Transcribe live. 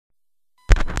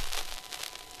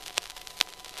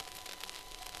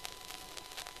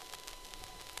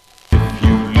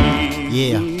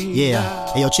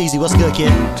Yeah. Hey, yo, Cheesy, what's good,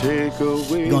 kid?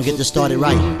 We gonna get this started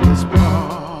right.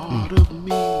 I'm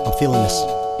feeling this.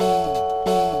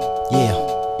 Yeah.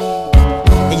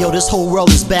 Hey, yo, this whole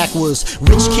world is backwards.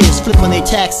 Rich kids flipping their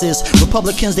taxes.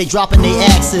 Republicans, they dropping their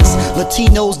axes.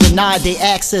 Latinos denied their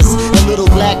access. And little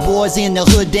black boys in the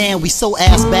hood, damn, we so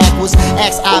ass backwards.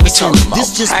 Ask Iverson,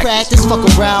 this just practice. Fuck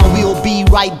around, we'll be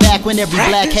right back when every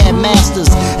black had masters.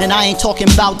 And I ain't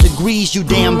talking about degrees, you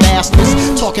damn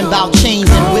bastards. Talking about chains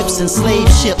and whips and slave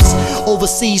ships.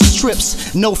 Overseas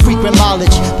trips, no frequent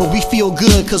mileage. But we feel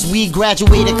good cause we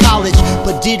graduated college.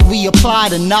 But did we apply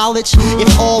the knowledge?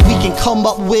 If all we can come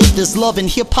up with is love and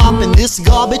hip-hop and this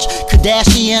garbage,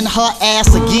 Kardashian her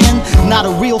ass again. Not a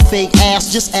real fake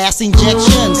ass, just ass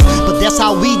injections. But that's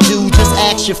how we do, just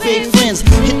ask your fake friends.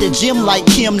 Hit the gym like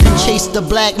Kim, then chase the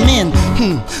black men.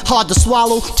 Hard to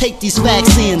swallow, take these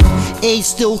facts in. AIDS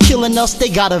still killing us, they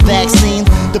got a vaccine.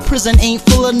 The prison ain't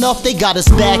full enough, they got us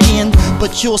back in.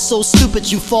 But you're so stupid,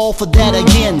 you fall for that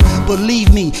again.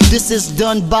 Believe me, this is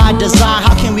done by design.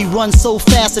 How can we run so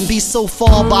fast and be so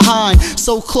far behind?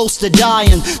 So close to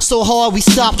dying, so hard we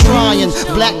stop trying.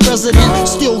 Black president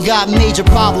still got major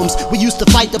problems. We used to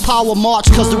fight the power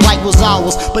march cause the right was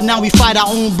ours. But now we fight our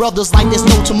own brothers like there's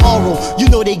no tomorrow. You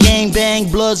know they gang bang,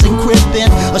 bloods and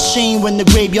crippin'. A shame when the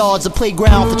graveyard's a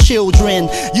playground for children.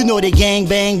 You know they gang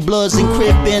bang, bloods and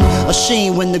crippin'. A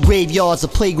shame when the graveyard's a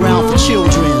playground for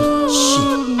children.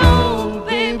 Shit.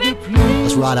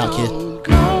 Let's ride out, kid.